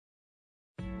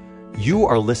You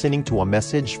are listening to a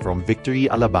message from Victory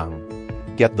Alabang.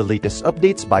 Get the latest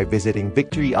updates by visiting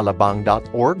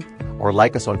victoryalabang.org or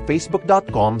like us on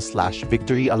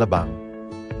facebook.com/victoryalabang.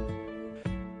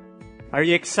 Are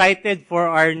you excited for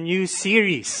our new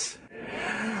series?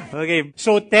 Okay,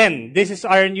 so 10. This is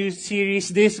our new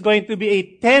series. This is going to be a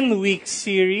 10-week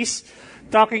series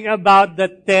talking about the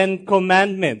 10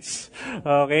 Commandments.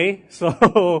 Okay? So,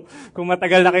 kung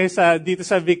matagal na kayo dito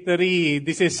sa Victory,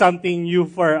 this is something new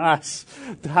for us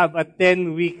to have a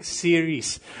 10-week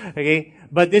series. Okay?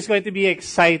 But this is going to be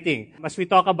exciting as we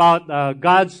talk about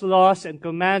God's laws and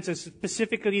commands, and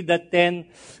specifically the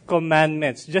 10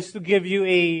 Commandments. Just to give you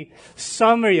a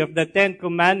summary of the 10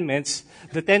 Commandments,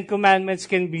 the 10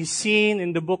 Commandments can be seen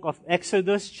in the book of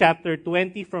Exodus, chapter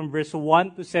 20, from verse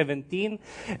 1 to 17.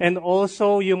 And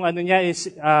also, yung ano niya is,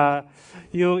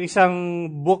 yung isang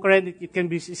book rin, it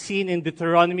can be seen in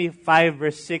Deuteronomy 5,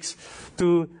 verse 6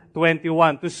 to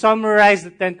 21. To summarize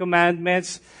the 10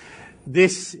 Commandments,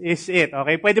 this is it.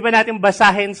 Okay? Pwede ba natin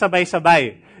basahin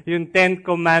sabay-sabay yung 10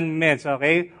 Commandments?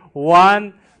 Okay?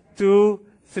 1, 2,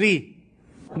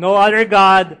 3. No other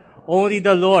God, only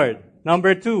the Lord.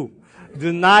 Number 2.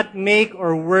 Do not make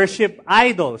or worship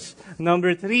idols.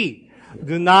 Number 3.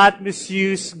 Do not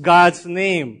misuse God's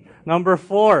name. Number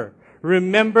 4.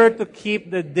 Remember to keep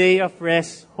the day of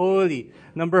rest holy.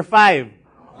 Number 5.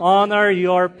 Honor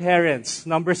your parents.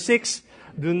 Number 6.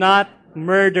 Do not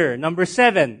murder. Number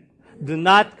 7. Do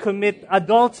not commit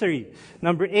adultery.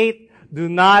 Number 8. Do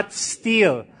not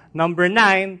steal. Number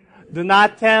 9. Do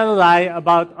not tell a lie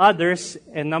about others.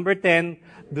 And number 10.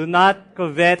 Do not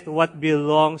covet what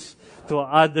belongs to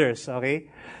others. Okay?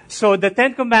 So the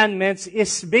 10 Commandments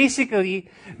is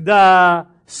basically the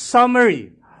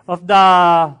summary of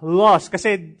the laws.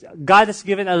 Kasi God has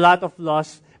given a lot of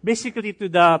laws basically to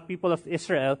the people of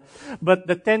Israel. But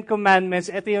the 10 Commandments,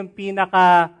 ito yung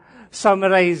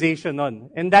pinaka-summarization nun.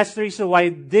 And that's the reason why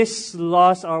these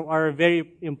laws are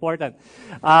very important.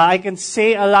 I can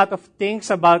say a lot of things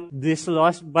about these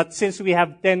laws, but since we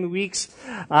have 10 weeks,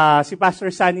 si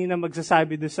Pastor Sunny na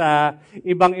magsasabi doon sa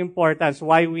ibang importance,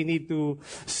 why we need to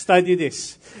study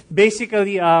this.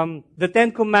 Basically, the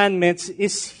 10 Commandments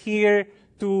is here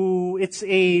it's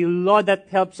a law that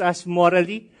helps us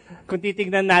morally. Kung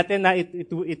titignan natin na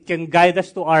it can guide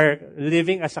us to our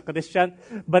living as a Christian.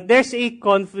 But there's a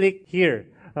conflict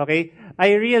here. Okay?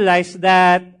 I realize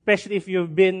that, especially if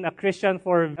you've been a Christian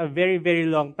for a very, very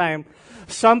long time,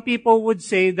 some people would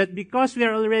say that because we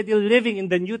are already living in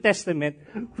the New Testament,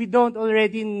 we don't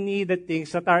already need the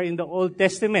things that are in the Old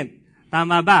Testament.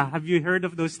 Tama ba? Have you heard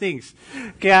of those things?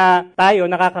 Kaya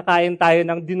nakakakain tayo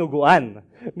ng dinuguan.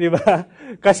 Di ba?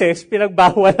 Kasi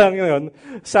pinagbawal lang yun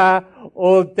sa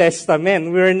Old Testament.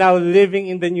 We're now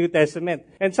living in the New Testament.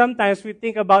 And sometimes we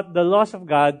think about the laws of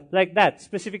God like that,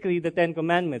 specifically the 10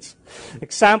 Commandments.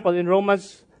 Example, in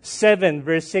Romans 7,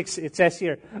 verse 6, it says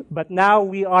here, "But now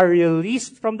we are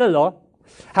released from the law,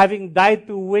 having died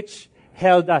to which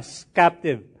held us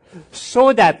captive,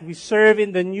 so that we serve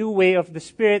in the new way of the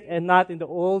Spirit and not in the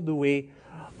old way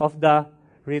of the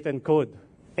written code."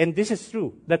 And this is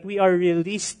true, that we are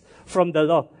released from the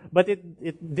law. But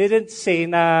it didn't say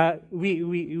na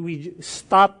we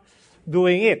stop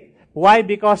doing it. Why?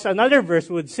 Because another verse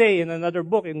would say in another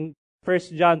book, in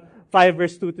 1 John 5,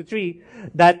 verse 2 to 3,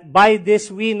 that by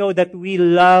this we know that we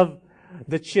love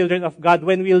the children of God.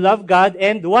 When we love God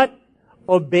and what?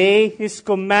 Obey His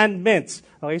commandments.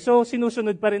 Okay, so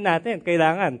sinusunod pa rin natin,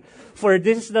 kailangan. For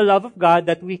this is the love of God,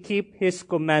 that we keep His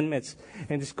commandments.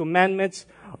 And His commandments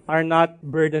are not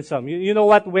burdensome. You know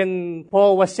what? When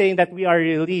Paul was saying that we are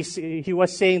released, he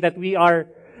was saying that we are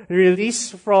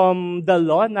released from the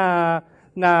law na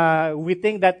we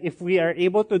think that if we are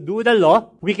able to do the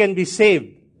law, we can be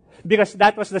saved. Because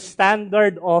that was the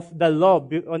standard of the law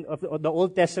of the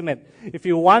Old Testament. If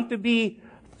you want to be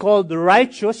called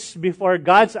righteous before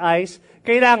God's eyes,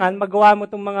 kailangan magawa mo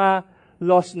itong mga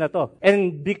laws na to.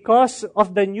 And because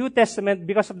of the New Testament,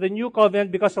 because of the New Covenant,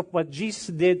 because of what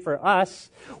Jesus did for us,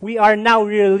 we are now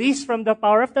released from the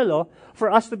power of the law.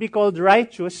 For us to be called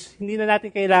righteous, hindi na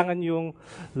natin kailangan yung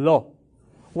law.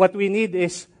 What we need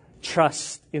is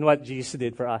trust in what Jesus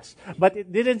did for us. But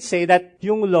it didn't say that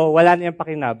yung law, wala niyang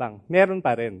pakinabang. Meron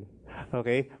pa rin.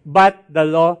 Okay? But the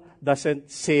law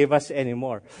doesn't save us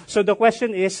anymore. So the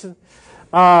question is,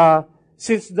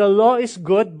 since the law is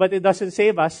good, but it doesn't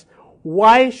save us,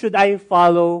 why should I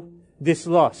follow these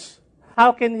laws?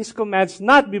 How can His commands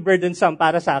not be burdensome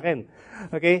para sa akin?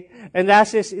 Okay? And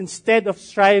last is, instead of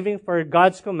striving for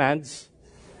God's commands,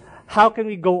 how can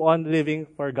we go on living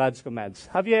for God's commands?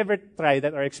 Have you ever tried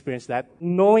that or experienced that?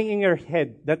 Knowing in your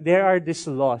head that there are these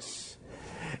laws,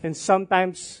 And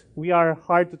sometimes we are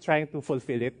hard to trying to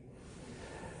fulfill it.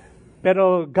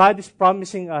 Pero God is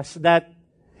promising us that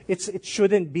it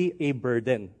shouldn't be a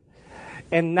burden.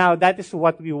 And now that is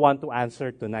what we want to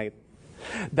answer tonight.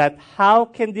 That how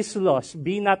can this loss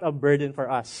be not a burden for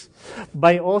us?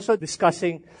 By also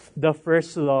discussing the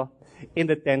first law in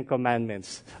the Ten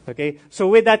Commandments. Okay? So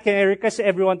with that, can I request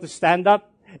everyone to stand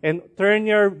up and turn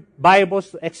your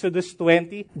Bibles to Exodus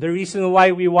 20. The reason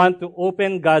why we want to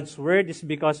open God's Word is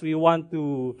because we want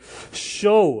to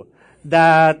show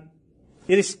that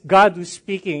it is God who's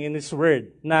speaking in His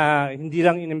Word, na hindi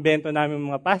lang inimbento namin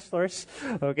mga pastors.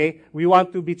 Okay? We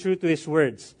want to be true to His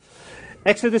words.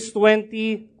 Exodus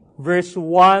 20, verse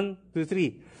 1 to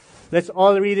 3. Let's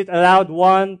all read it aloud.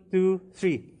 1, 2,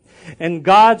 3. And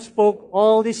God spoke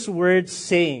all these words,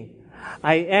 saying,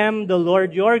 I am the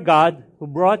Lord your God, who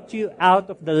brought you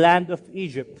out of the land of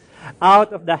Egypt,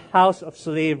 out of the house of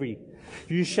slavery.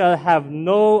 You shall have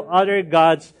no other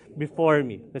gods before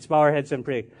me. Let's bow our heads and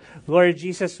pray. Lord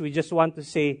Jesus, we just want to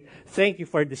say thank you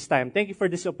for this time. Thank you for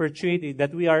this opportunity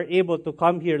that we are able to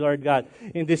come here, Lord God,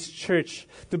 in this church,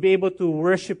 to be able to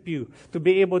worship you, to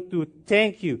be able to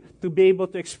thank you, to be able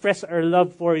to express our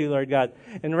love for you, Lord God.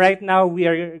 And right now, we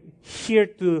are here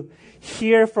to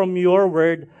hear from your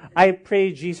word. I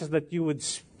pray, Jesus, that you would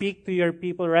speak to your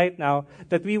people right now,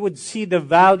 that we would see the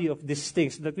value of these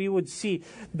things, that we would see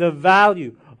the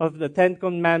value of the Ten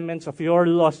Commandments, of your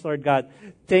laws, Lord God.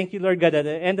 Thank you, Lord God, at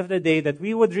the end of the day, that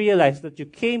we would realize that you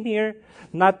came here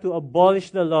not to abolish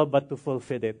the law, but to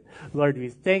fulfill it. Lord, we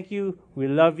thank you. We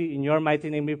love you. In your mighty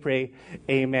name we pray.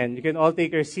 Amen. You can all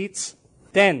take your seats.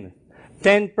 10.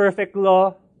 10 perfect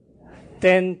law,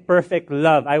 10 perfect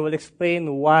love. I will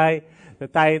explain why the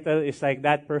title is like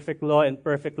that, perfect law and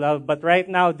perfect love. But right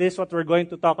now, this is what we're going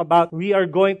to talk about. We are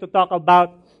going to talk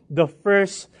about the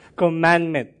first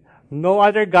commandment. No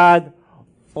other God,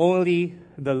 only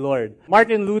the Lord.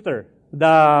 Martin Luther,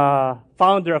 the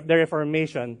founder of the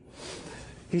Reformation,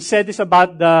 he said this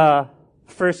about the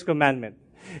first commandment.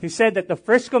 He said that the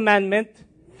first commandment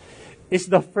is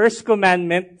the first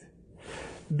commandment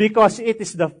because it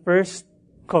is the first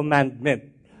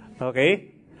commandment.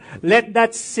 Okay? Let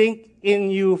that sink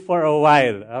in you for a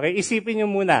while. Okay? Isipin nyo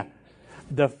muna.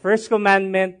 The first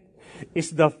commandment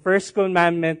is the first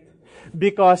commandment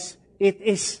because it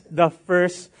is the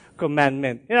first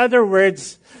commandment. In other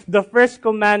words, the first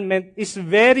commandment is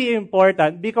very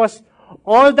important because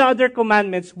all the other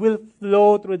commandments will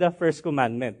flow through the first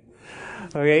commandment.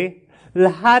 Okay?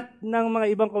 Lahat ng mga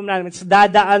ibang commandments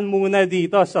dadaan muna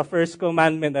dito sa first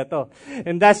commandment na to.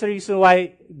 And that's the reason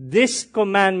why this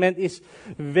commandment is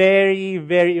very,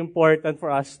 very important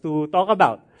for us to talk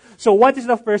about. So what is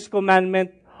the first commandment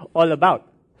all about?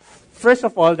 First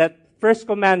of all, that first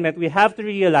commandment, we have to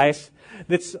realize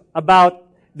that's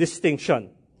about distinction.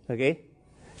 Okay?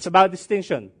 It's about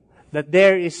distinction. That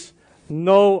there is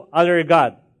no other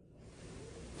God.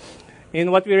 In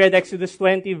what we read, Exodus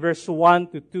 20, verse 1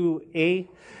 to 2a,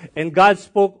 and God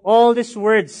spoke all these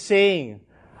words, saying,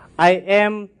 I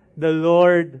am the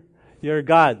Lord your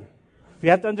God. We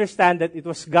have to understand that it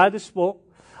was God who spoke,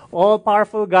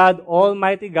 all-powerful God,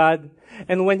 almighty God,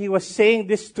 and when He was saying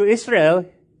this to Israel,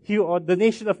 the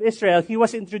nation of Israel, He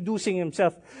was introducing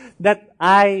Himself, that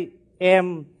I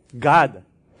am God.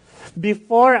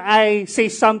 Before I say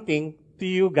something to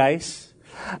you guys,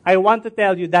 I want to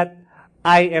tell you that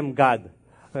I am God.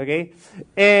 Okay?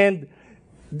 And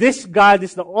this God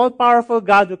is the all-powerful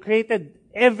God who created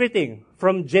everything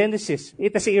from Genesis.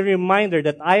 It is a reminder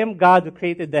that I am God who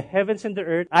created the heavens and the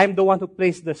earth. I am the one who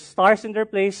placed the stars in their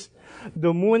place,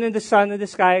 the moon and the sun in the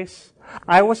skies.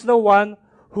 I was the one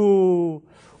who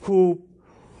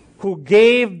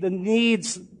gave the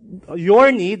needs,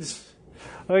 your needs.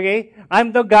 Okay?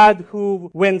 I'm the God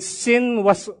who, when sin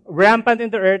was rampant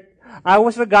in the earth, I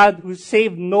was the God who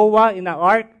saved Noah in an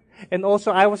ark, and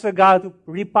also I was the God who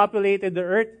repopulated the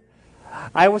earth.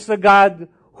 I was the God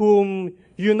whom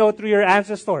you know through your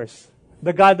ancestors,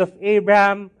 the God of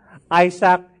Abraham,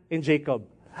 Isaac, and Jacob.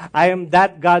 I am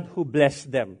that God who blessed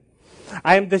them.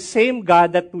 I am the same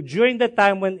God that during the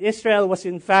time when Israel was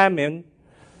in famine,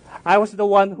 I was the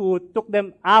one who took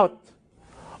them out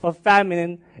of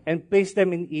famine and placed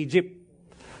them in Egypt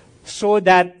so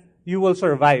that you will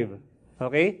survive.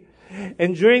 Okay?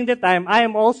 And during the time, I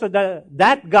am also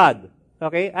that God.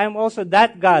 Okay? I am also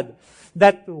that God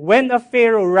that when a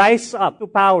Pharaoh rise up to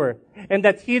power and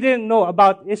that he didn't know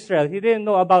about Israel, he didn't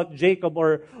know about Jacob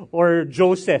or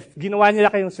Joseph, ginawa nila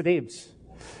kayong slaves.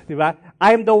 Diba?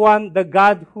 I am the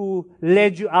God who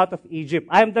led you out of Egypt.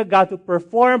 I am the God who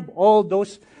performed all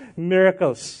those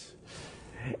miracles.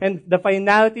 And the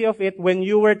finality of it, when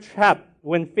you were trapped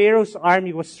when Pharaoh's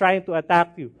army was trying to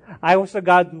attack you, I was the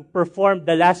God who performed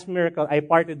the last miracle. I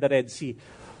parted the Red Sea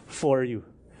for you.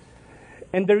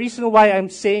 And the reason why I'm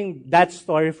saying that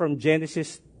story from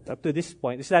Genesis up to this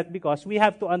point is that because we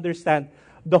have to understand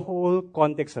the whole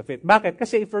context of it. Bakit?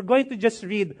 Kasi if we're going to just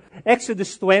read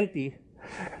Exodus 20,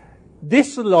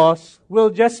 these laws will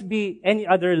just be any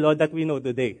other law that we know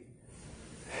today.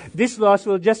 These laws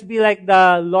will just be like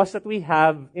the laws that we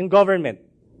have in government.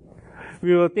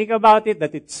 We will think about it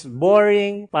that it's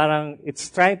boring, parang it's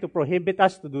trying to prohibit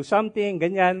us to do something,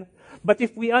 ganyan. But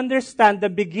if we understand the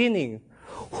beginning,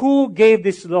 who gave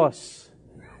these laws,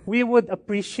 we would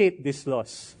appreciate these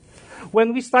laws.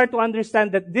 When we start to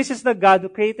understand that this is the God who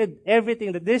created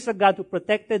everything, that this is the God who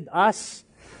protected us,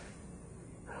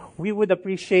 we would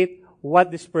appreciate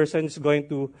what this person is going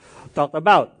to talk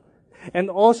about. And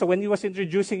also, when he was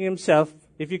introducing himself,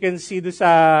 if you can see this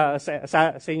sa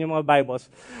inyong mga Bibles,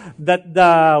 that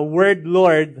the word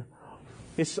Lord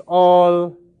is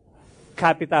all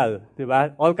capital, di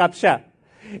ba? All caps siya.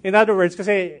 In other words,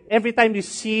 kasi every time you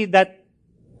see that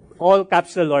all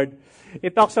caps the Lord,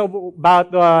 it talks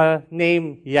about the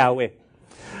name Yahweh.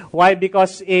 Why?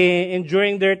 Because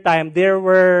during their time, there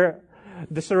were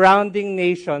the surrounding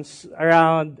nations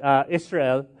around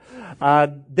Israel,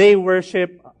 they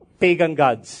worship pagan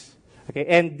gods. Okay,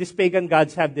 and these pagan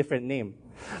gods have different names.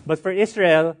 But for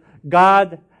Israel,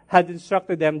 God had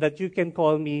instructed them that you can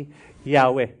call me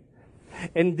Yahweh.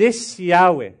 And this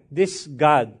Yahweh, this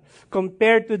God,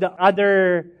 compared to the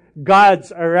other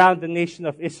gods around the nation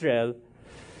of Israel,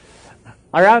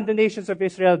 around the nations of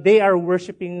Israel, they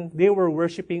were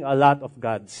worshiping a lot of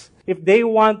gods. If they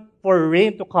want for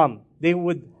rain to come, they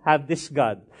would have this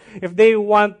God. If they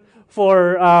want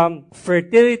for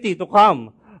fertility to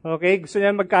come, okay, gusto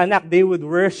nila magkaanak, they would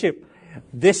worship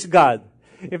this God.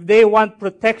 If they want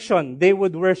protection, they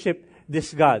would worship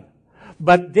this God.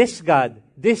 But this God,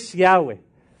 this Yahweh,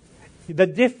 the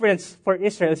difference for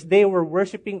Israel is they were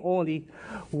worshiping only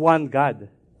one God.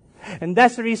 And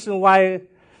that's the reason why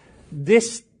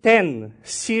this 10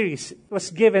 series was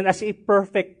given as a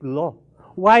perfect law.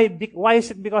 Why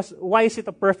is it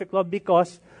a perfect law?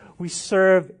 Because we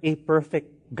serve a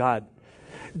perfect God.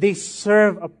 They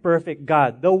serve a perfect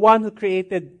God, the one who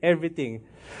created everything.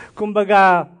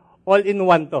 Kumbaga,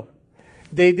 all-in-one to.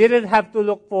 They didn't have to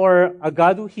look for a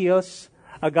God who heals,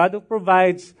 a God who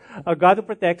provides, a God who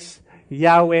protects.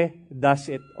 Yahweh does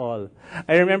it all.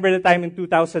 I remember the time in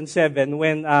 2007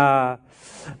 when, how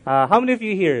many of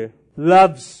you here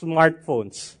love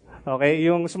smartphones? Okay,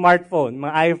 yung smartphone,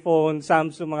 mga iPhone,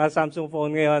 Samsung, mga Samsung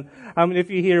phone ngayon. How many of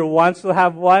you here wants to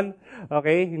have one?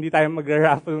 Okay, hindi tayo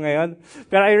mag-raffle ngayon.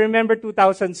 Pero I remember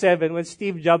 2007 when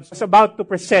Steve Jobs was about to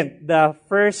present the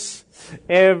first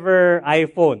ever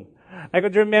iPhone. I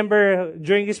could remember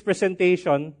during his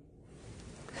presentation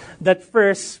that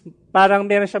first, parang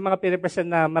meron siya mga pinipresent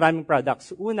na maraming products.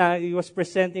 Una, he was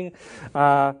presenting,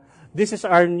 this is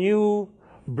our new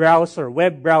browser,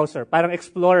 web browser, parang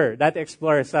Explorer, dati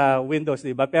Explorer sa Windows,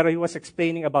 di ba? Pero he was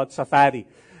explaining about Safari,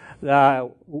 the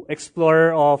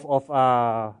Explorer of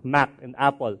Mac and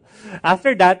Apple.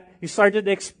 After that, he started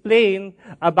to explain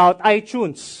about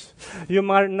iTunes. Yung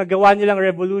mga nagawa nilang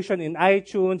revolution in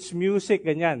iTunes, music,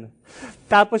 ganyan.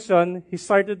 Tapos yun, he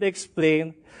started to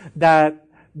explain that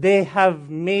they have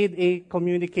made a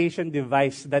communication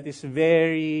device that is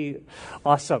very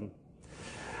awesome.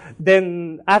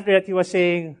 Then, after that, he was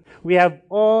saying, we have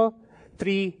all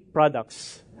 3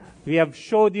 products. We have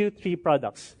showed you 3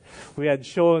 products. We had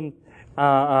shown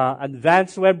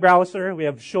advanced web browser. We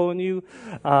have shown you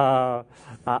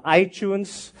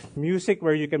iTunes, music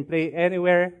where you can play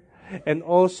anywhere. And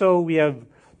also, we have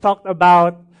talked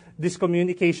about this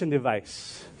communication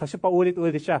device. Kasi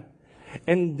paulit-ulit siya.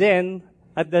 And then,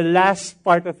 at the last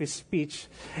part of his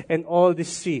speech, and all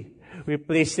these 3, we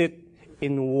placed it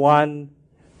in one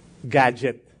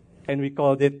gadget, and we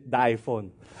called it the iPhone.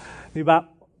 Diba?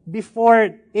 Before,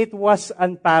 it was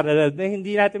unparalleled. Na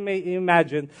hindi natin may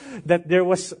imagine that there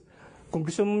was, kung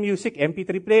gusto mo music,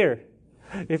 MP3 player.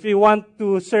 If you want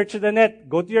to search the net,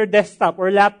 go to your desktop or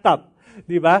laptop.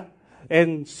 Diba?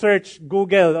 And search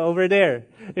Google over there.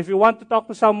 If you want to talk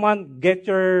to someone, get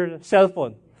your cell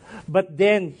phone. But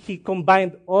then, he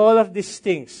combined all of these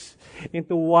things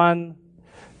into one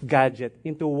gadget,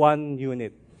 into one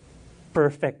unit.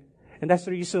 Perfect. And that's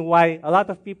the reason why a lot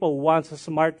of people want a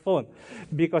smartphone.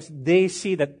 Because they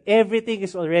see that everything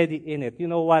is already in it. You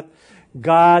know what?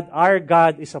 God, our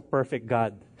God is a perfect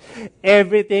God.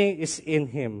 Everything is in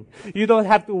Him. You don't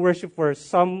have to worship to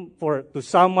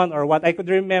someone or what. I could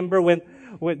remember when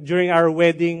during our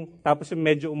wedding, tapos yung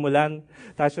medyo umulan,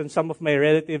 tapos yung some of my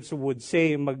relatives would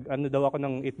say, mag-ano daw ako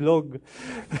ng itlog.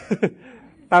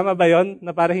 Tama ba yon?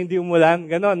 Na para hindi umulan?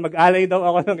 Ganon, mag-alay daw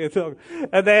ako ng itlog.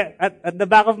 At the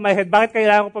back of my head, bakit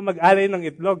kailangan ko pa mag-alay ng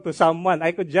itlog to someone?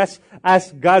 I could just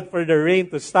ask God for the rain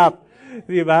to stop.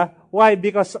 Diba? Why?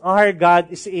 Because our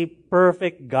God is a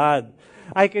perfect God.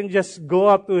 I can just go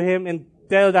up to Him and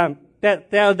tell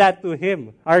that to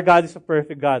Him. Our God is a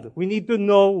perfect God. We need to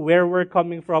know where we're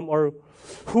coming from or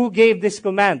who gave these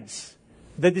commands.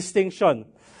 The distinction.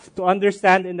 To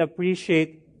understand and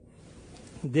appreciate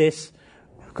this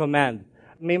command.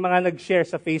 May mga nag-share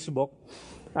sa Facebook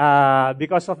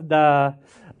because of the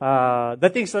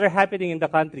things that are happening in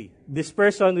the country. This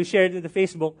person who shared in the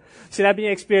Facebook, sinabi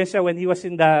niya experience niya when he was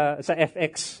sa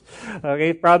FX.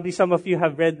 Okay, probably some of you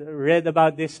have read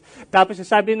about this. Tapos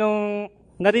sabi nung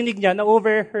narinig niya,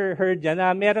 na-overheard niya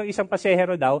na merong isang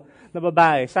pasahero daw na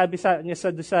babae. Sabi niya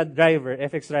sa driver,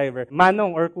 FX driver,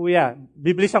 Manong or Kuya,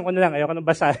 biblisan ko na lang, ayoko nang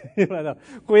basahin.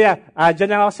 Kuya, dyan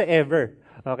lang ako sa Ever.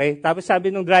 Okay? Tapos sabi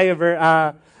nung driver,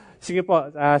 sige po,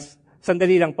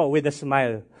 sandali lang po, with a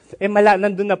smile.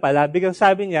 Nandun na pala. Biglang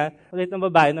sabi niya, ulit ng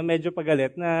babae na medyo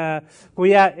pagalit, na,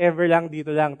 Kuya, Ever lang, dito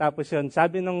lang. Tapos yun,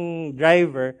 sabi nung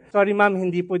driver, sorry ma'am,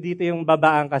 hindi po dito yung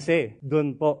babaan kasi.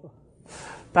 Dun po.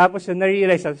 Tapos yun,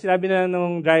 na-realize, sinabi na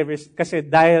nung driver, kasi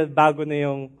dahil bago na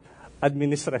yung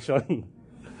administrasyon.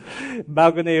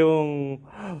 Bago na yung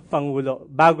pangulo.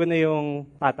 Bago na yung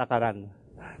patakaran.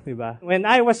 Diba? When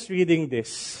I was reading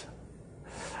this,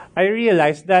 I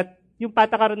realized that yung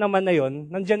patakaran naman na yun,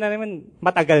 nandiyan na naman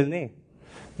matagal na eh.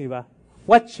 Diba?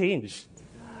 What changed?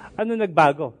 Ano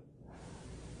nagbago?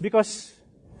 Because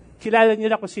kilala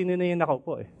nila kung sino na yung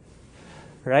nakaupo eh.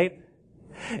 Right?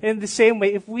 In the same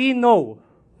way, if we know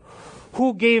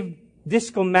who gave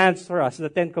these commands for us, the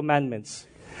 10 Commandments,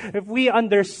 if we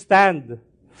understand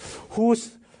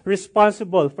who's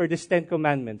responsible for these 10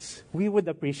 Commandments, we would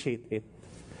appreciate it.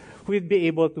 We'd be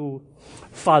able to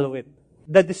follow it.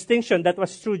 The distinction that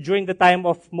was true during the time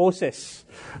of Moses,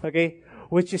 okay,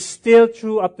 which is still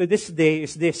true up to this day,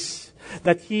 is this,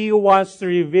 that He wants to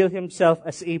reveal Himself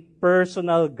as a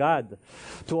personal God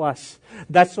to us.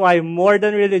 That's why more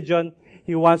than religion,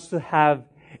 He wants to have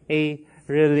a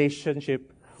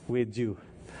relationship with you.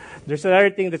 There's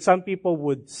another thing that some people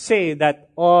would say, that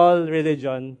all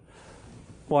religion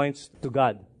points to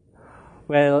God.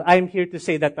 Well, I'm here to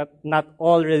say that not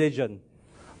all religion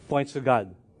points to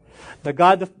God. The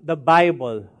God of the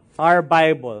Bible, our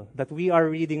Bible that we are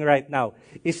reading right now,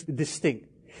 is distinct.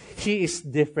 He is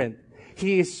different.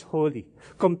 He is holy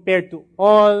compared to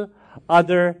all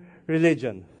other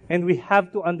religion. And we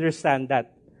have to understand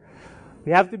that.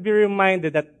 We have to be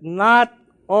reminded that not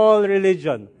all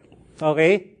religion,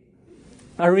 okay?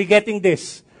 Are we getting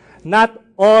this? Not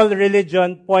all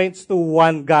religion points to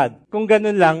one God. Kung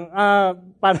ganun lang,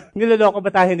 parang niloloko ba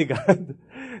tayo ni God?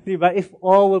 Diba? If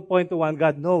all will point to one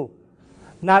God, no.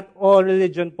 Not all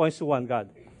religion points to one God.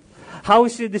 How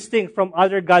is He distinct from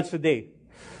other gods today?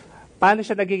 Paano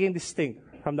siya nagiging distinct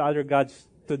from the other gods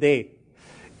today?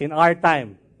 In our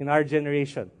time, in our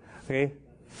generation. Okay?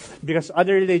 Because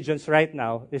other religions right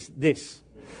now is this.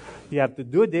 You have to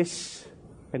do this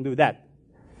and do that.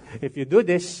 If you do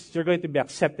this, you're going to be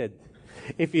accepted.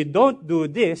 If you don't do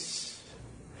this,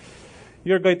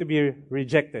 you're going to be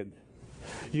rejected.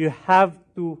 You have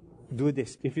to do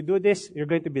this. If you do this, you're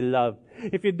going to be loved.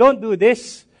 If you don't do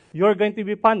this, you're going to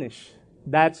be punished.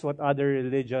 That's what other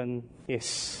religion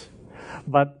is.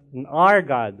 But in our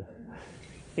God,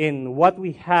 in what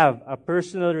we have, a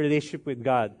personal relationship with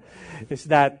God, is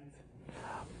that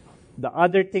the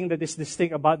other thing that is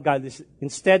distinct about God is,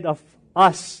 instead of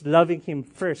us loving Him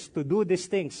first, to do these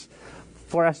things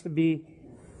for us to be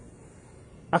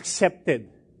accepted,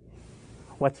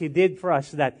 what He did for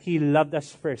us, that He loved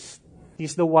us first.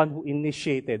 He's the one who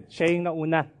initiated. Siya yung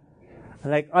nauna.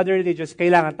 Like other religions,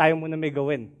 kailangan tayo muna may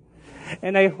gawin.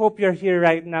 And I hope you're here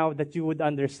right now that you would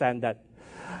understand that.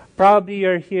 Probably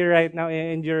you're here right now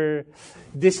and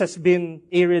this has been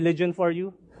a religion for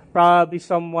you. Probably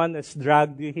someone has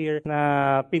dragged you here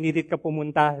na pinilit ka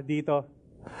pumunta dito.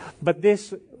 But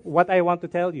this, what I want to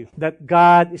tell you, that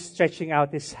God is stretching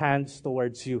out His hands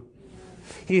towards you.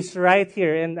 He's right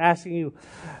here and asking you,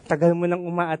 tagal mo nang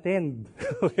uma-attend.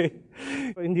 Okay?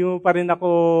 Hindi mo pa rin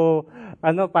ako,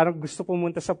 parang gusto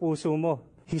pumunta sa puso mo.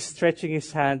 He's stretching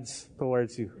His hands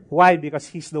towards you. Why? Because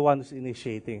He's the one who's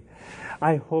initiating.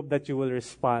 I hope that you will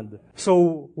respond.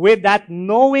 So, with that,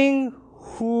 knowing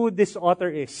who this author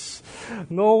is,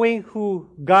 knowing who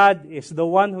God is, the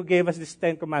one who gave us these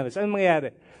 10 Commandments, ano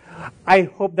mangyayari? I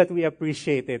hope that we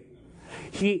appreciate it.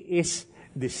 He is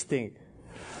distinct.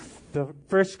 The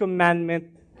first commandment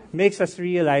makes us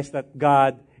realize that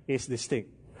God is distinct.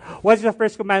 What's the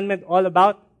first commandment all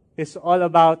about? It's all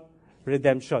about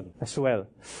redemption as well.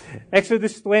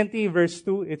 Exodus 20 verse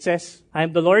 2, it says, I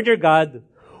am the Lord your God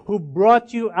who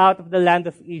brought you out of the land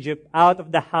of Egypt, out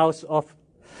of the house of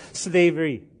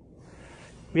slavery.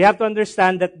 We have to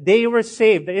understand that they were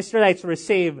saved, the Israelites were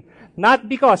saved, not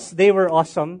because they were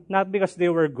awesome, not because they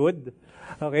were good,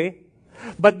 okay?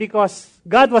 But because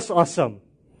God was awesome.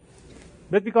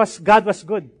 But because God was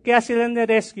good. Kaya sila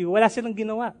na-rescue, wala silang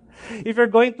ginawa. If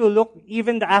you're going to look,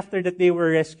 even after that they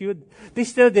were rescued, they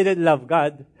still didn't love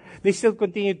God. They still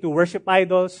continued to worship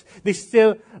idols. They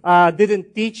still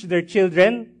didn't teach their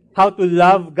children how to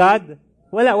love God.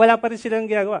 Wala pa rin silang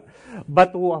ginagawa.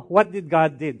 But what did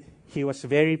God did? He was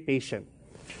very patient.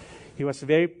 He was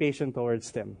very patient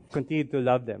towards them. Continued to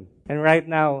love them. And right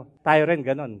now, tayo rin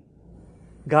ganon.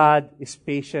 God is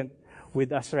patient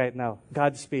with us right now.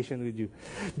 God is patient with you.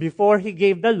 Before He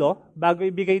gave the law, bago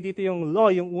ibigay dito yung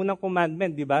law, yung unang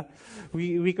commandment, di ba?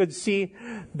 We could see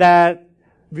that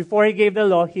before He gave the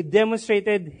law, He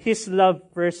demonstrated His love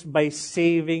first by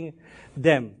saving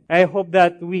them. I hope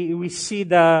that we see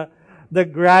the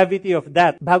gravity of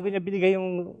that. Bago niya binigay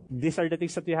yung, these are the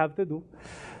things that you have to do.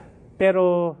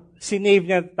 Pero, sinave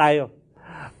niya tayo.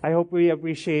 I hope we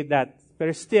appreciate that.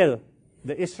 Pero still,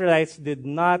 the Israelites did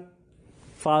not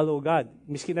follow God.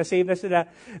 Miski na-save na sila,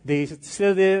 they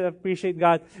still didn't appreciate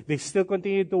God. They still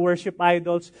continued to worship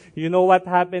idols. You know what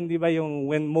happened, di ba? Yung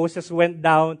when Moses went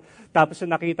down, tapos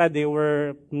yung nakita,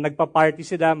 nagpa-party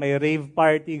sila, may rave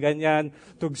party, ganyan,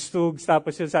 tugs-tugs,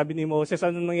 tapos yung sabi ni Moses,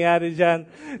 ano nangyari dyan?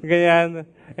 Ganyan.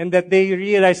 And that they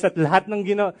realized that lahat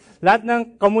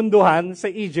ng kamunduhan sa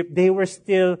Egypt, they were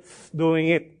still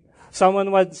doing it. Someone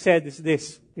once said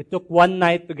this, it took one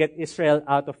night to get Israel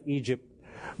out of Egypt,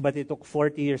 but it took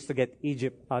 40 years to get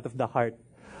Egypt out of the heart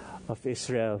of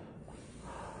Israel.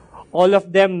 All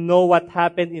of them know what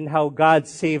happened in how God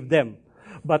saved them.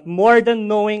 But more than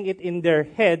knowing it in their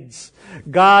heads,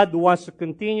 God wants to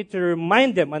continue to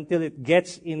remind them until it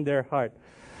gets in their heart.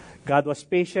 God was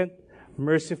patient,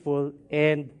 merciful,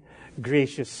 and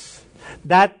gracious.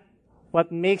 That's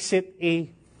what makes it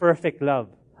a perfect love.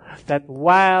 That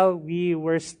while we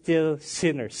were still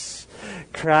sinners,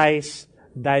 Christ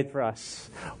died for us.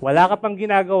 Wala ka pang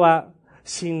ginagawa,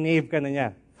 sinave ka na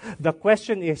niya. The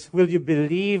question is, will you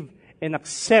believe and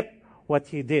accept what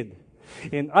He did?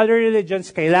 In other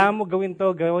religions, kailangan mo gawin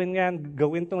to, gawin yan,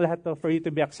 gawin tong lahat to for you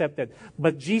to be accepted.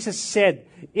 But Jesus said,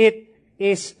 it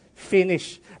is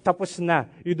finished. Tapos na.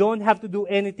 You don't have to do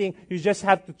anything. You just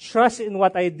have to trust in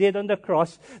what I did on the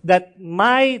cross, that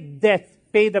my death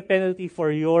paid the penalty for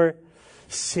your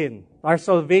sin. Our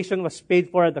salvation was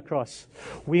paid for at the cross.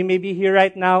 We may be here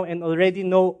right now and already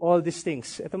know all these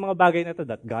things. Ito mga bagay na to,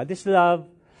 that God is love,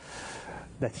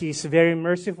 that He is very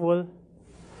merciful,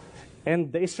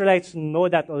 and the Israelites know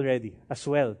that already as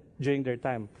well during their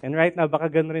time. And right now, baka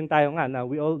ganun rin tayo nga, na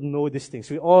we all know these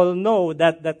things. We all know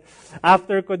that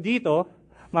after ko dito,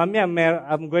 mamaya,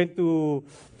 I'm going to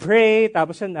pray,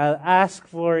 tapos yun, I'll ask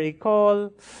for a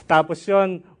call, tapos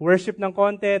yun, worship ng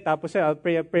konti, tapos yun, I'll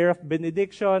pray a prayer of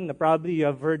benediction na probably you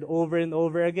have heard over and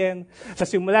over again. Sa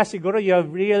simula, siguro, you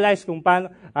have realized kung paano,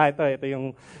 ito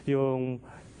yung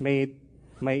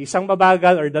may isang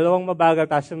mabagal or dalawang mabagal,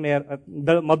 tapos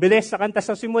mabilis sa kanta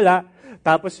sa simula,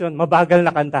 tapos yun, mabagal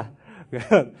na kanta.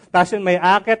 Tapos yun, may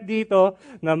akit dito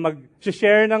na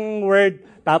mag-share ng word,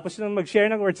 tapos nung mag-share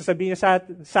ng word, sasabihin niya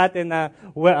sa atin na,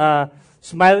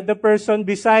 smile at the person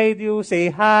beside you, say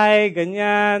hi,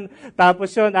 ganyan. Tapos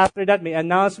yun, after that, may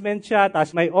announcement siya,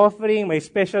 tapos may offering, may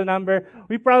special number.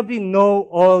 We probably know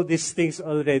all these things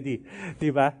already.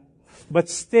 Diba? But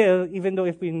still, even though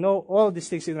if we know all these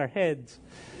things in our heads,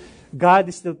 God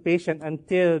is still patient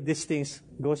until these things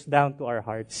goes down to our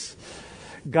hearts.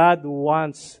 God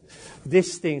wants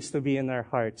these things to be in our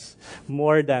hearts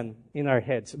more than in our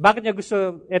heads. Bakit niya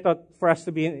gusto ito for us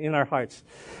to be in our hearts?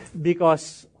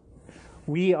 Because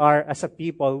we are, as a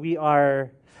people, we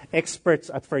are experts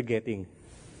at forgetting.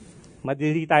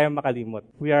 Madali tayong makalimot.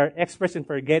 We are experts in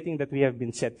forgetting that we have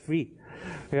been set free.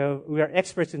 We are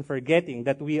experts in forgetting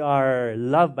that we are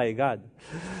loved by God.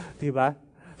 Diba?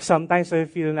 Sometimes I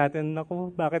feel natin,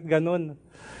 naku, bakit ganun?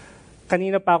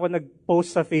 Kanina pa ako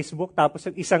nag-post sa Facebook, tapos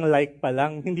isang like pa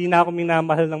lang. Hindi na ako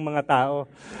minamahal ng mga tao.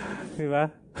 Diba?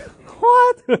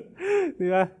 What?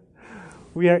 Diba?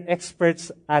 We are experts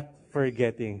at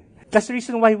forgetting. That's the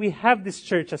reason why we have this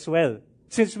church as well.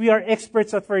 Since we are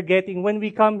experts at forgetting, when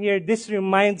we come here, this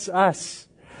reminds us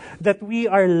that we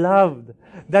are loved,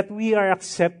 that we are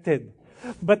accepted.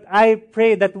 But I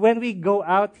pray that when we go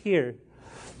out here,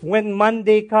 when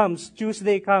Monday comes,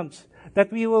 Tuesday comes,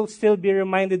 that we will still be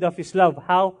reminded of His love.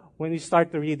 How? When we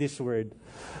start to read His Word.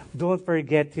 Don't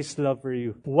forget His love for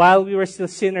you. While we were still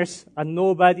sinners, a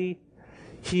nobody,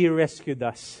 He rescued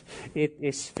us. It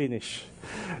is finished.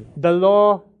 The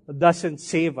law doesn't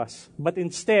save us, but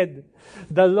instead,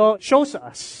 the law shows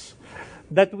us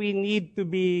that we need to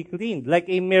be cleaned, like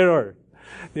a mirror.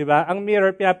 Diba? Ang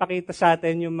mirror, pinapakita sa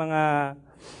atin yung mga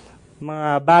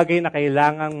bagay na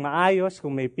kailangang maayos,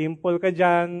 kung may pimple ka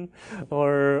dyan,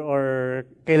 or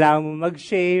kailangan mo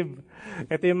mag-shave.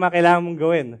 Ito yung mga kailangan mong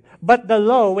gawin. But the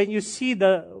law, when you see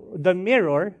the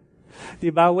mirror,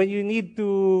 diba, when you need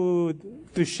to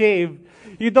shave,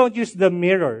 you don't use the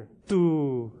mirror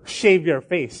to shave your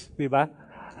face, diba?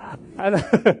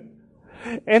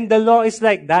 And the law is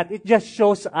like that. It just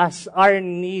shows us our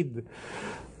need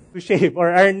to shave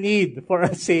or our need for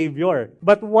a Savior.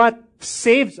 But what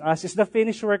saves us is the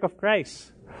finished work of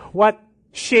Christ. What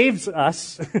shaves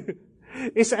us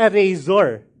is a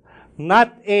razor,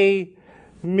 not a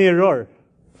mirror.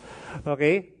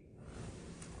 Okay?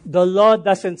 The law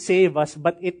doesn't save us,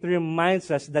 but it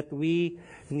reminds us that we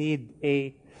need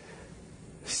a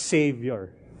Savior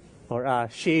or a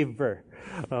shaver.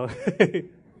 Okay?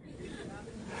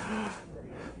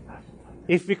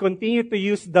 If we continue to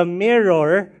use the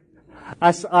mirror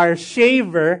as our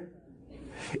shaver,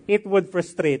 it would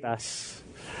frustrate us.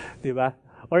 Diba?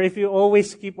 Or if you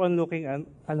always keep on looking,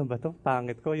 ano ba to?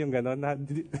 Pangit ko, yung gano'n.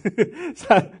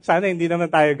 Sana hindi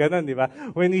naman tayo gano'n, di ba?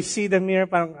 When we see the mirror,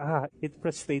 parang, it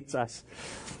frustrates us.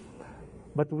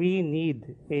 But we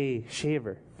need a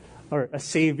shaver or a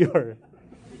savior.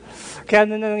 Kaya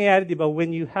ano na nangyayari, di ba?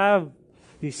 When you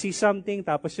see something,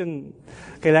 tapos yun,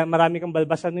 kailangan marami kang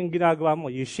balbasan yung ginagawa mo.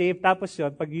 You shave, tapos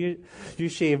yun, pag you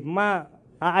shave,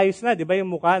 aayos na, di ba, yung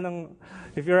mukha ng,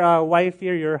 if you're a wife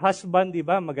here, your husband, di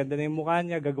ba, maganda na yung mukha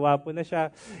niya, gagwapo na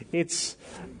siya. It's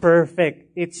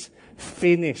perfect. It's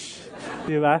finished.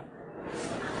 Di ba?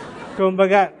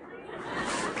 Kumbaga,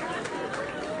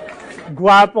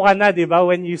 gwapo ka na, di ba,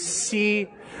 when you see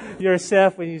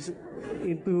yourself, when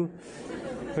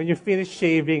you finish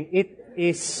shaving, it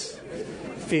is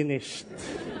finished.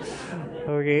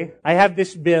 Okay? I have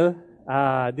this bill.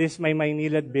 This is my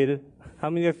Maynilad bill. How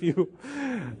many of you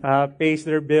pays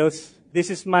their bills? This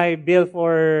is my bill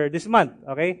for this month.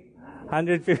 Okay?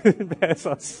 115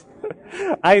 pesos.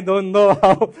 I don't know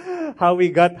how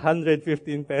we got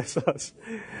 115 pesos.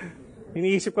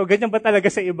 Iniisip ko, ganyan ba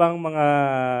talaga sa ibang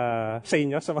sa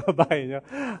inyo, sa mga bahay nyo?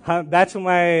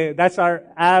 That's our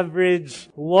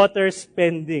average water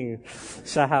spending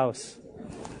sa house.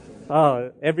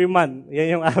 Oh, every month,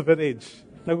 yan yung average.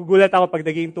 Nagugulat ako pag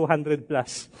naging 200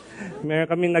 plus. Meron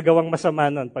kaming nagawang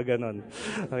masama nun pag ganun.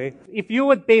 Okay? If you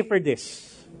would pay for this,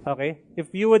 okay?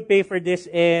 If you would pay for this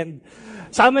and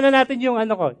sama na natin yung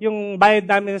yung bayad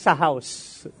namin sa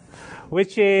house,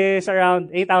 which is around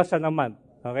 8,000 a month.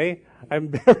 Okay? I'm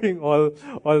bearing all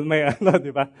my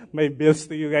di ba? My bills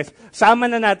to you guys. Sama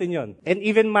na natin yon. And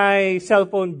even my cell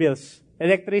phone bills,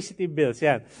 electricity bills,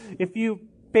 yan. If you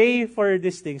pay for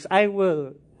these things, I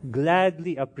will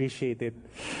gladly appreciate it.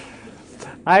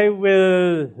 I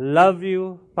will love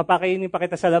you. Papakainin pa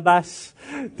kita sa labas.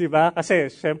 Diba? Kasi,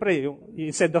 syempre,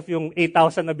 instead of yung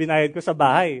 8,000 na binayad ko sa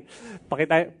bahay,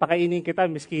 pakainin kita,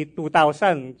 miski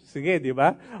 2,000. Sige,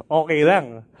 diba? Okay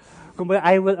lang. Kumbaga,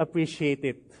 I will appreciate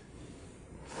it.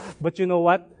 But you know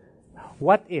what?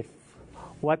 What if?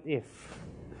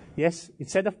 Yes,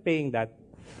 instead of paying that,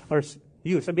 or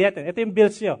sabihin natin, ito yung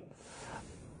bills nyo.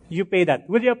 You pay that.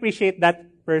 Will you appreciate that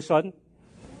person?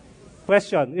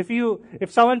 Question.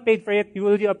 If someone paid for it,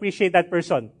 will you appreciate that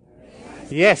person?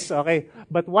 Yes, okay.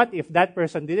 But what if that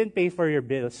person didn't pay for your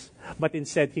bills, but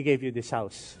instead he gave you this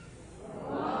house?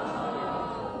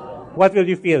 What will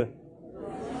you feel?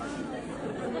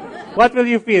 What will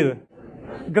you feel?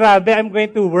 Grabe, I'm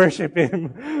going to worship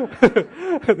him.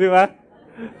 Di ba?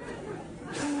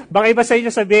 Baka iba sa inyo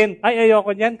sabihin,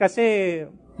 ayoko niyan kasi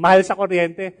mahal sa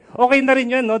kuryente. Okay na rin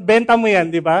yun, no? Benta mo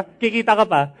yan, di ba? Kikita ka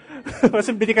pa.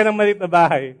 Kasi bili ka ng maliit na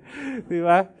bahay. Di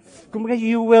ba? Kumbaga,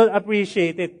 you will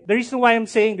appreciate it. The reason why I'm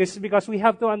saying this is because we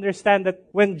have to understand that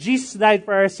when Jesus died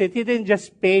for our sin, He didn't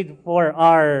just pay for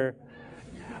our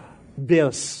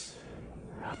bills,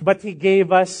 but He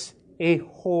gave us a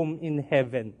home in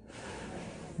heaven.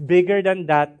 Bigger than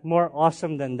that, more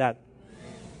awesome than that.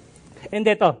 And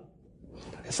ito,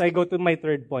 as I go to my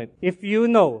third point, if you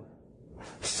know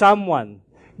someone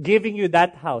giving you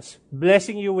that house,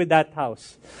 blessing you with that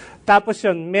house, tapos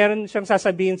yun, meron siyang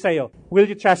sasabihin sa'yo, will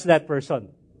you trust that person?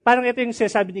 Parang ito yung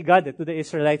sinasabi ni God to the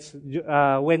Israelites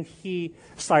when He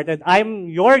started, I'm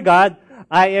your God,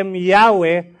 I am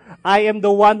Yahweh, I am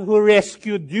the one who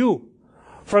rescued you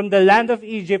from the land of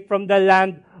Egypt, from the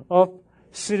land of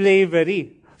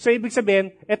slavery. So, ibig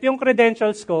sabihin, ito yung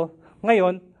credentials ko.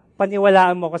 Ngayon,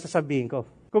 paniwalaan mo ako sa sabihin ko.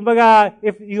 Kumbaga,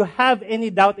 if you have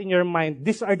any doubt in your mind,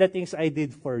 these are the things I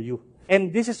did for you.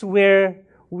 And this is where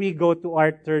we go to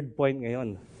our third point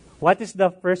ngayon. What is the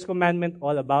first commandment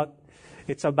all about?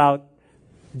 It's about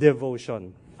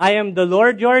devotion. I am the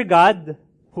Lord your God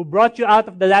who brought you out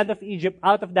of the land of Egypt,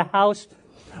 out of the house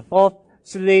of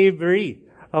slavery.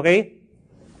 Okay?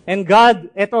 And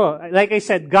God, like I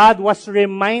said, God was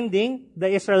reminding the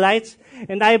Israelites,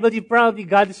 and I believe probably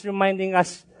God is reminding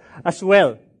us as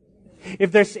well.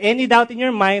 If there's any doubt in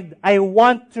your mind, I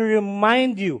want to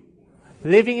remind you,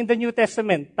 living in the New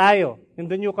Testament, tayo, in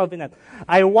the New Covenant,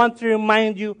 I want to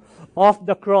remind you of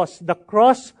the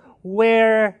cross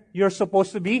where you're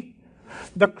supposed to be,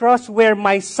 the cross where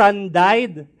my son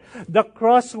died, the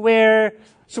cross where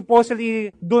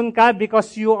supposedly dun ka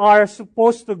because you are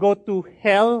supposed to go to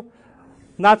hell,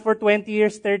 not for 20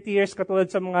 years, 30 years,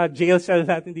 katulad sa mga jail cell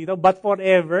natin dito, but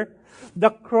forever. The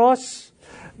cross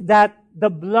that the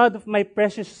blood of my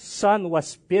precious son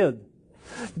was spilled.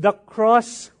 The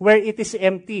cross where it is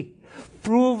empty,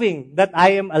 proving that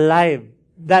I am alive,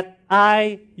 that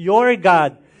I, your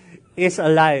God, is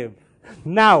alive.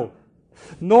 Now,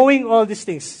 knowing all these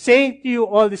things, saying to you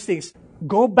all these things,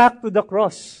 go back to the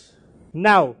cross.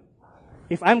 Now,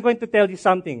 if I'm going to tell you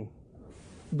something,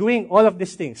 doing all of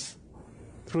these things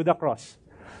through the cross,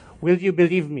 will you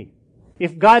believe me?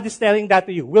 If God is telling that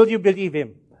to you, will you believe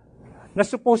Him? Na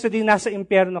supposedly nasa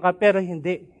impyerno ka, pero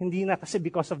hindi. Hindi na kasi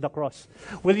because of the cross.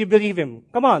 Will you believe Him?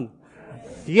 Come on.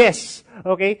 Yes.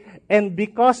 Okay? And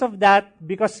because of that,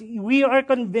 because we are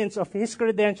convinced of His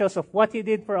credentials, of what He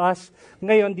did for us,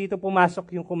 ngayon dito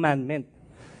pumasok yung commandment.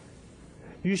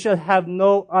 You shall have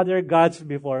no other gods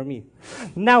before me.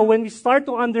 Now, when we start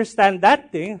to understand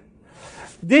that thing,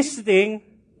 this thing,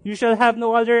 you shall have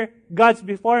no other gods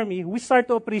before me, we start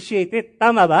to appreciate it.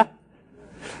 Tama ba?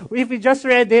 If we just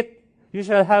read it, you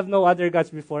shall have no other gods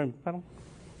before me.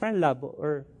 Parang labo.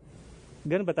 Or,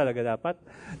 ganun ba talaga dapat?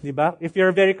 Diba? If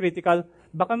you're very critical,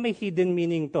 baka may hidden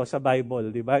meaning to sa Bible.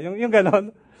 Diba? Yung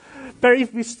ganon. Pero if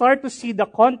we start to see the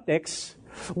context,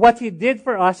 what He did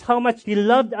for us, how much He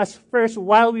loved us first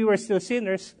while we were still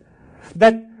sinners,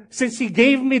 that since He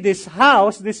gave me this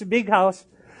house, this big house,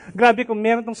 grabe kung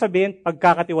meron tong sabihin,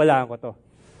 pagkakatiwalaan ko to.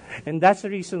 And that's the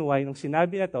reason why, nung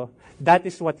sinabi na to, that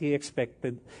is what He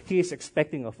expected. He is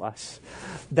expecting of us.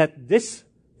 That this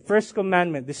first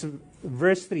commandment, this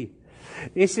verse 3,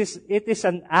 it is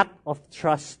an act of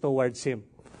trust towards Him.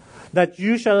 That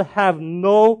you shall have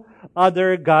no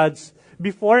other gods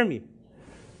before me.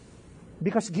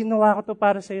 Because ginawa ko to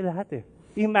para sa iyo lahat eh.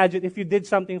 Imagine if you did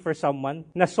something for someone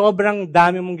na sobrang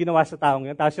dami mong ginawa sa taong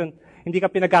yun, tapos yun, hindi ka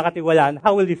pinagkakatiwalaan,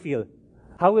 how will you feel?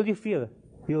 How will you feel?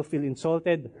 You'll feel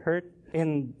insulted, hurt,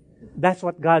 and that's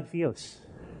what God feels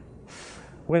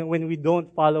when we don't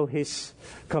follow His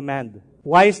command.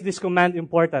 Why is this command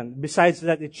important? Besides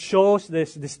that, it shows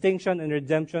this distinction and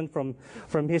redemption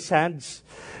from His hands.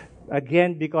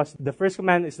 Again, because the first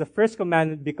commandment is the first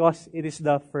commandment because it is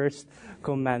the first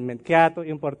commandment. Kaya ito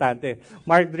importante.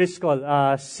 Mark Driscoll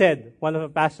said, one of the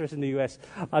pastors in the U.S.,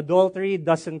 adultery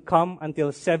doesn't come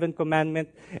until seventh commandment,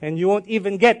 and you won't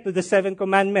even get to the seventh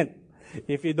commandment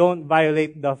if you don't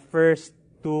violate the first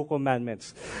two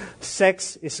commandments.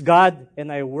 Sex is God,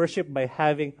 and I worship by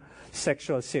having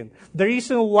sexual sin. The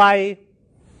reason why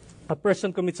a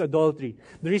person commits adultery,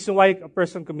 the reason why a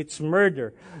person commits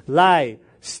murder, lie,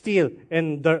 steal,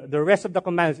 and the rest of the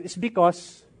commandments is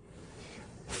because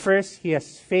first, he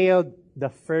has failed the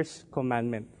first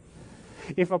commandment.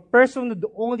 If a person would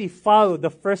only follow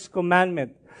the first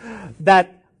commandment,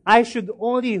 that I should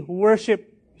only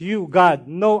worship you, God,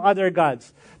 no other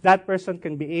gods, that person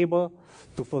can be able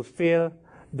to fulfill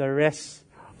the rest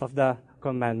of the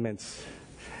commandments.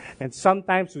 And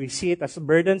sometimes we see it as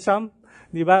burdensome.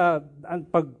 Di ba?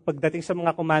 Pagdating sa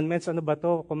mga commandments, ano ba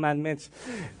to? Commandments.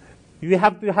 You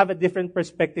have to have a different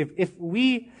perspective. If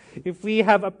we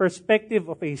have a perspective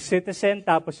of a citizen,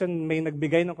 tapos yun may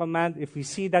nagbigay ng command, if we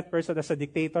see that person as a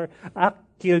dictator,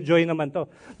 killjoy naman to.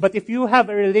 But if you have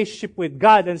a relationship with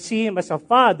God and see Him as a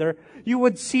Father, you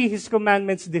would see His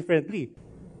commandments differently.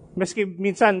 Maski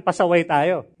minsan pasaway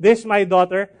tayo. This my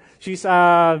daughter. She's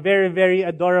very, very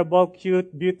adorable,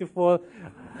 cute, beautiful.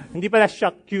 Hindi pala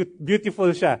siya cute, beautiful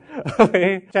siya.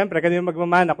 Okay? Siyempre, kanina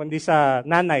magmamana kundi sa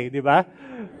nanay, di ba?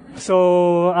 So,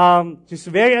 she's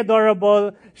very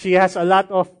adorable. She has a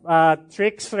lot of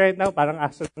tricks right now. Parang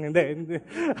aso lang, hindi.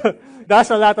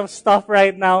 Does a lot of stuff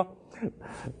right now.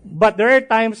 But there are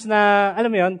times na,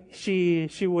 alam mo yun,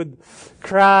 she would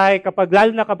cry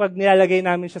lalo na kapag nilalagay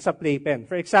namin siya sa playpen.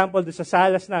 For example, doon sa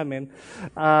salas namin,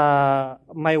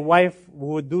 my wife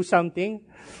would do something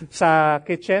sa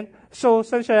kitchen. So,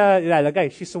 saan siya ilalagay?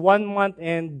 She's 1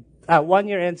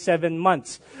 year and 7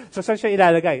 months. So, saan siya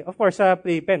ilalagay? Of course, sa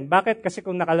playpen. Bakit? Kasi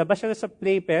kung nakalabas siya sa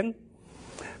playpen,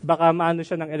 baka maano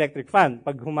siya ng electric fan.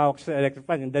 Pag humawak siya sa electric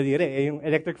fan, yung daliri. Yung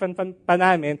electric fan pa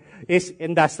namin is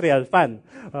industrial fan.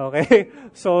 Okay?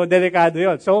 So, delikado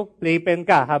yon. So, playpen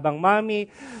ka. Habang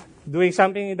mommy doing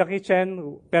something in the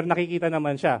kitchen, pero nakikita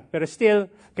naman siya. Pero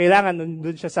still, kailangan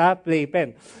nandun siya sa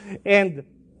playpen. And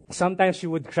sometimes she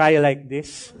would cry like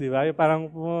this, di ba? Yung parang,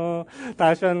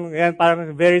 yan,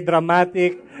 parang very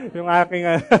dramatic, yung aking,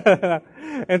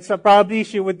 and so probably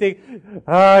she would think,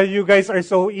 you guys are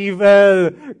so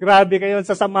evil. Grabe kayo,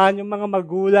 sasamahan yung mga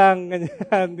magulang,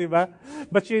 ganyan, di ba?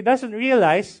 But she doesn't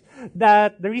realize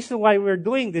that the reason why we're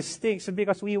doing these things is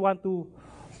because we want to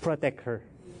protect her.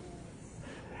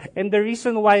 And the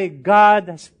reason why God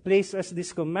has placed us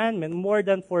this commandment more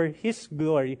than for His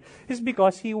glory is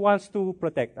because He wants to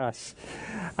protect us.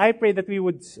 I pray that we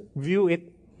would view it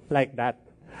like that.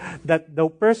 That the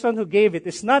person who gave it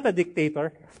is not a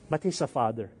dictator, but He's a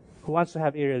father who wants to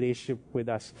have a relationship with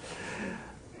us.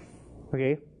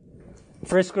 Okay? 1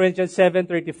 Corinthians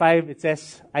 7:35, it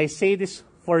says, I say this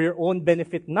for your own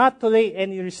benefit, not to lay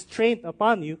any restraint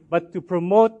upon you, but to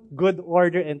promote good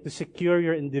order and to secure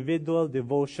your individual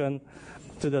devotion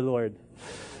to the Lord.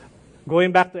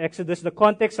 Going back to Exodus, the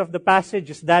context of the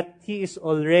passage is that He is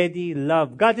already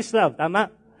love. God is love, tama?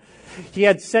 He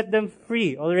had set them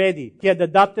free already. He had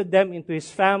adopted them into His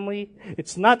family.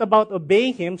 It's not about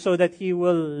obeying Him so that He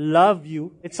will love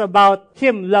you. It's about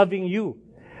Him loving you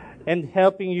and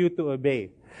helping you to obey.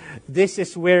 This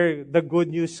is where the good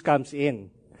news comes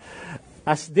in.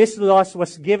 As this law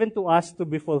was given to us to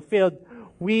be fulfilled,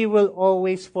 we will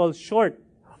always fall short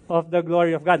of the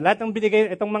glory of God. Lahat ng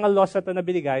binigay, itong mga laws na ito na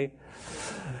binigay,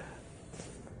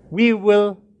 we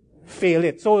will fail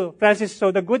it. So, Francis,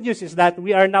 the good news is that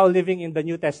we are now living in the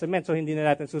New Testament. So, hindi na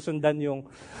natin susundan yung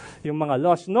mga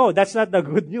laws. No, that's not the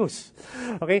good news.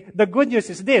 Okay? The good news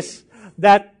is this,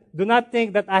 that do not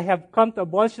think that I have come to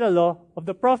abolish the law of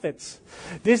the prophets.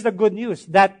 This is the good news,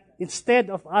 that instead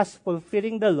of us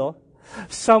fulfilling the law,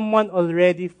 someone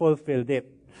already fulfilled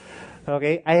it.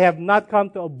 Okay? I have not come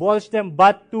to abolish them,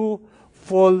 but to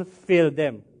fulfill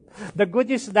them. The good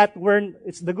news is that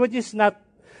the good news is not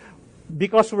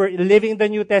because we're living in the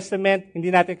New Testament,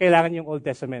 hindi natin kailangan yung Old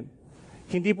Testament.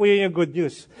 Hindi po yun yung good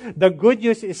news. The good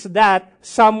news is that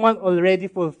someone already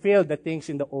fulfilled the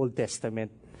things in the Old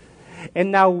Testament.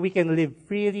 And now we can live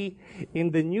freely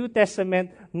in the New Testament,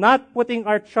 not putting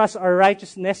our trust, our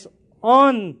righteousness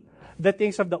on the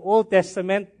things of the Old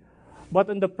Testament, but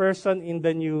on the person in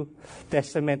the New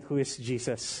Testament who is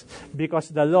Jesus. Because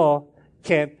the law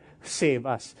can't save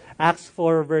us. Acts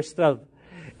 4 verse 12.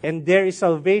 And there is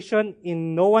salvation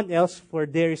in no one else, for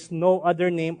there is no other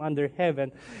name under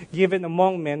heaven given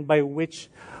among men by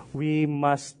which we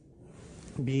must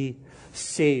be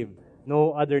saved.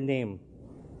 No other name.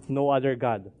 No other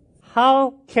God.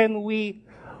 How can we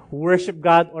worship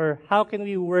God, or how can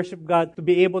we worship God to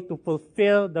be able to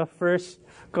fulfill the first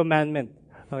commandment?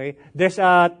 Okay? There's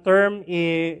a term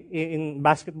in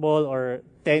basketball or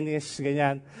tennis,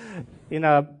 ganyan, in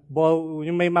a ball,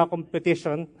 yung may mga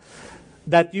competition,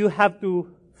 that you have to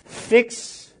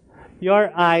fix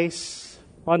your eyes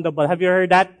on the ball. Have you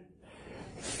heard that?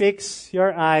 Fix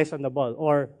your eyes on the ball,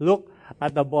 or look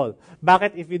at the ball.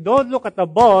 Bakit? If you don't look at the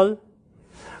ball,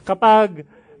 kapag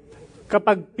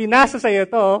pinasa sa iyo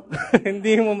to,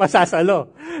 hindi mo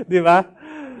masasalo, di ba?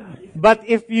 But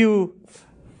if you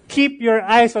keep your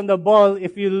eyes on the ball,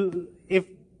 if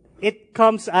it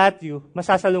comes at you,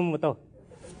 masasalo mo to.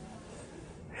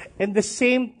 And the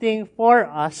same thing for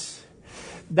us,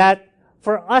 that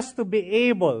for us to be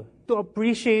able to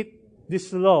appreciate this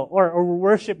law or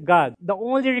worship God, the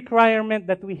only requirement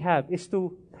that we have is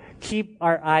to keep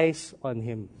our eyes on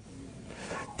Him.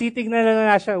 Titignan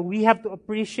na siya. We have to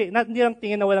appreciate, hindi lang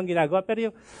tingin na walang ginagawa, pero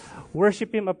yung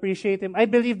worship Him, appreciate Him. I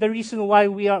believe the reason why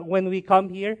when we come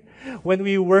here, when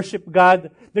we worship God,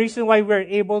 the reason why we're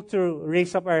able to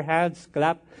raise up our hands,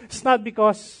 clap, it's not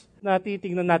because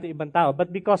natitignan natin ibang tao,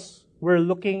 but because we're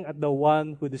looking at the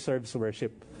one who deserves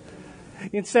worship.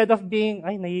 Instead of being,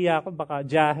 ay, nahiya ako, baka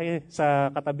jahe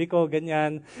sa katabi ko,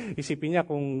 ganyan. Isipin niya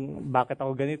kung bakit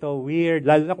ako ganito, weird.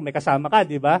 Lalo na kung may kasama ka,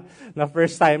 di ba? Na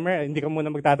first timer, hindi ka muna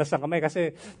magtatas ng kamay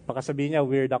kasi baka sabihin niya,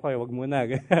 weird ako, wag muna.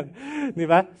 Di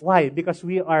ba? Why? Because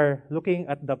we are looking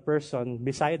at the person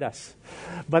beside us.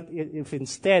 But if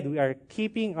instead we are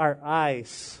keeping our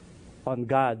eyes on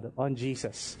God, on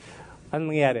Jesus,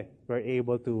 ano nangyari? We're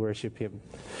able to worship Him.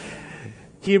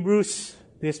 Hebrews,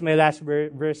 this is my last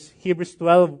verse, Hebrews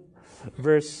 12,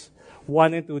 verse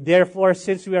 1 and 2. Therefore,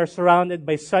 since we are surrounded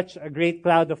by such a great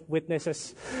cloud of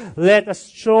witnesses, let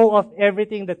us throw off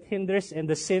everything that hinders and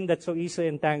the sin that so easily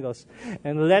entangles,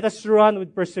 and let us run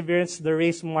with perseverance the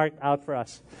race marked out for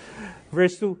us.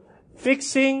 Verse 2,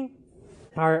 fixing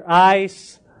our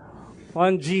eyes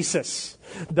on Jesus,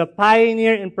 the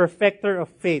pioneer and perfecter of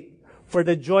faith. For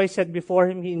the joy set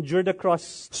before him, he endured the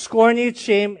cross, scorning its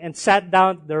shame, and sat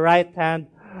down at the right hand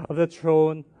of the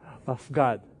throne of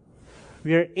God.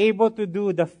 We are able to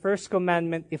do the first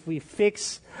commandment if we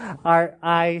fix our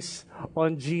eyes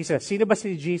on Jesus. Sino ba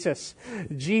si Jesus?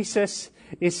 Jesus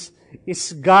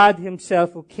is God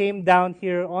Himself who came down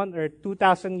here on earth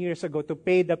 2,000 years ago to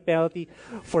pay the penalty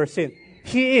for sin.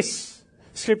 He is,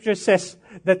 Scripture says,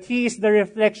 that He is the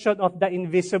reflection of the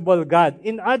invisible God.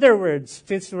 In other words,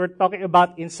 since we're talking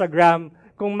about Instagram,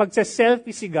 kung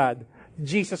magsa-selfie si God,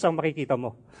 Jesus ang makikita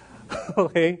mo.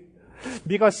 Okay?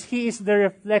 Because He is the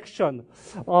reflection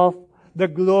of the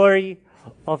glory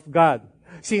of God.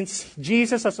 Since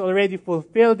Jesus has already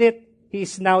fulfilled it, He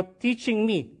is now teaching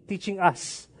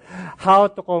us, how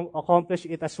to accomplish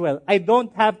it as well. I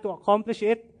don't have to accomplish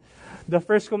it, the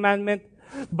first commandment,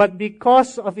 but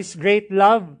because of His great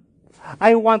love,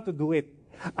 I want to do it.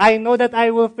 I know that I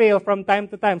will fail from time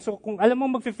to time. So kung alam mo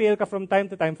mag-fail ka from time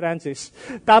to time, Francis,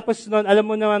 tapos noon, alam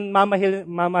mo naman,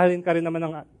 mamahalin ka rin naman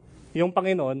ng yung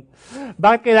Panginoon,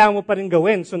 bakit kailangan mo pa rin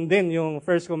gawin, sundin yung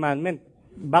first commandment?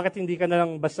 Bakit hindi ka na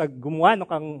lang basta gumawa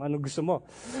kang ano gusto mo?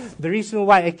 The reason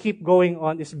why I keep going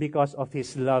on is because of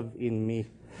His love in me.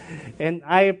 And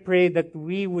I pray that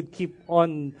we would keep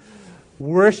on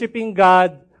worshiping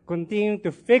God, continuing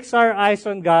to fix our eyes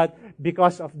on God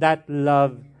because of that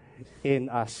love in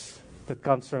us that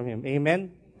comes from Him.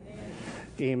 Amen?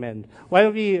 Amen. Why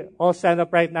don't we all stand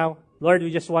up right now? Lord,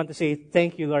 we just want to say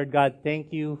thank you, Lord God.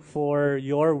 Thank you for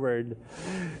your word.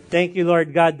 Thank you,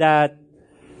 Lord God, that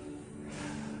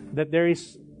there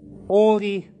is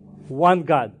only one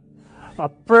God, a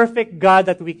perfect God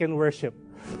that we can worship.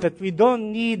 That we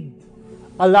don't need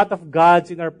a lot of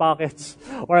gods in our pockets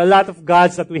or a lot of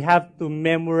gods that we have to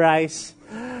memorize,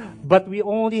 but we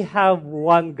only have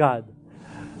one God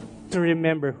to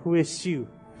remember, who is you.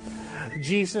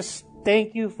 Jesus,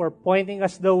 thank you for pointing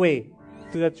us the way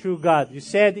to the true God. You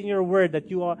said in your word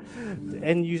that you are,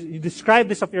 and you describe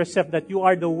this of yourself, that you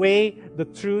are the way, the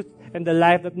truth, and the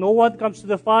life, that no one comes to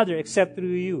the Father except through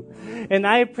you. And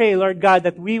I pray, Lord God,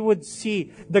 that we would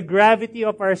see the gravity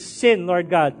of our sin, Lord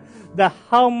God,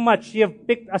 how much you have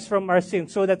picked us from our sin,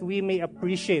 so that we may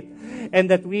appreciate and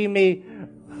that we may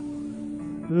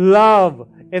love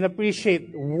and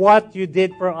appreciate what you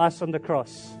did for us on the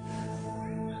cross.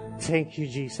 Thank you,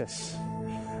 Jesus.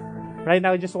 Right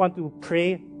now, I just want to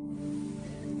pray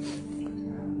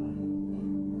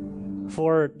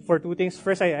for two things.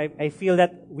 First, I feel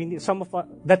that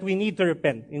we need to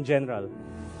repent in general.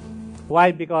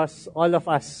 Why? Because all of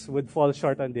us would fall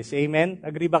short on this. Amen?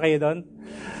 Agree ba kayo doon?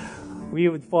 We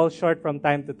would fall short from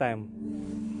time to time.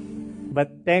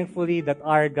 But thankfully that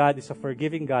our God is a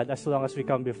forgiving God as long as we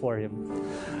come before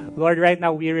Him. Lord, right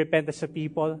now we repent as a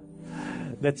people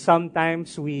that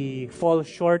sometimes we fall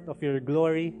short of your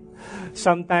glory.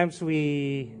 Sometimes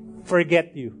we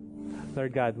forget you,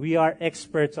 Lord God. We are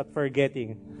experts at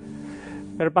forgetting.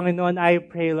 Pero Panginoon, I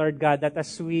pray, Lord God, that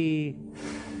as we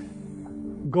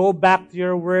go back to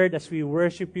your word, as we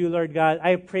worship you, Lord God,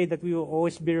 I pray that we will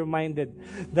always be reminded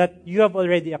that you have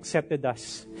already accepted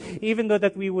us. Even though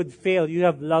that we would fail, you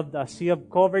have loved us. You have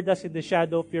covered us in the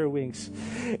shadow of your wings.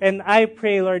 And I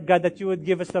pray, Lord God, that you would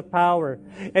give us the power.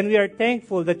 And we are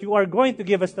thankful that you are going to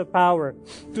give us the power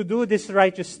to do these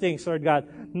righteous things, Lord God.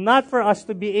 Not for us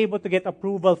to be able to get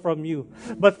approval from you,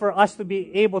 but for us to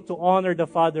be able to honor the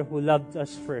Father who loved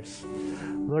us first.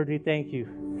 Lord, we thank you.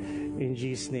 In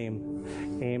Jesus' name,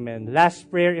 amen.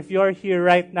 Last prayer. If you're here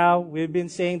right now, we've been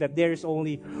saying that there is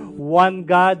only one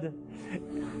God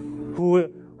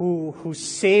who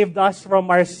saved us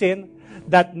from our sin,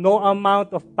 that no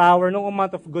amount of power, no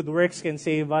amount of good works can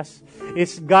save us.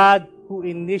 It's God who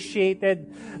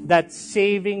initiated that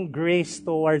saving grace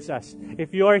towards us.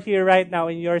 If you're here right now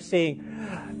and you're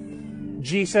saying,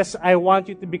 Jesus, I want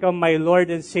you to become my Lord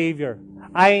and Savior.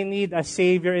 I need a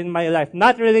Savior in my life.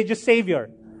 Not religious Savior.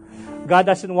 God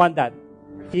doesn't want that.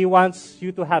 He wants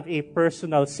you to have a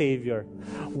personal Savior.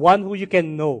 One who you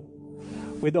can know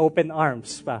with open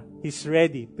arms. He's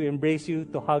ready to embrace you,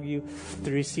 to hug you,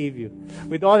 to receive you.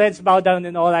 With all heads bowed down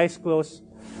and all eyes closed,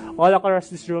 all across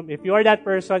this room, if you're that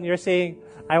person, you're saying,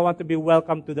 I want to be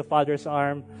welcomed to the Father's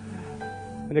arm,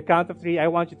 On the count of 3, I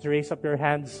want you to raise up your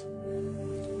hands.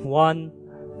 1,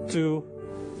 2,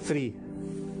 3.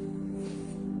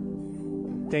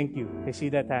 Thank you. I see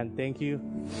that hand. Thank you.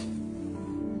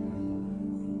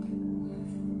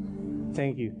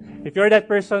 Thank you. If you're that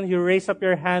person, you raise up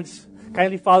your hands.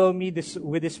 Kindly follow me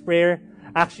with this prayer.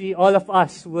 Actually, all of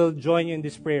us will join you in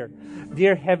this prayer.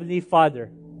 Dear Heavenly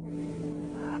Father,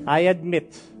 I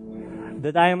admit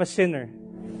that I am a sinner,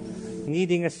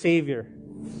 needing a Savior.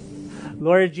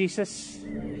 Lord Jesus,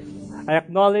 I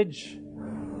acknowledge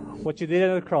what you did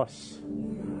on the cross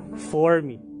for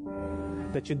me,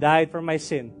 that you died for my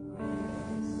sin.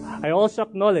 I also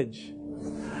acknowledge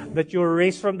that you were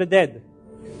raised from the dead,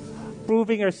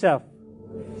 proving yourself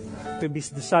to be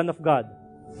the Son of God.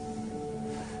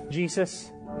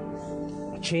 Jesus,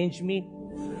 change me,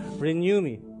 renew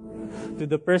me to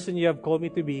the person you have called me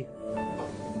to be.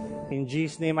 In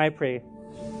Jesus' name I pray.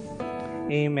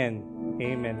 Amen.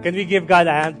 Amen. Can we give God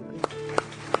a hand?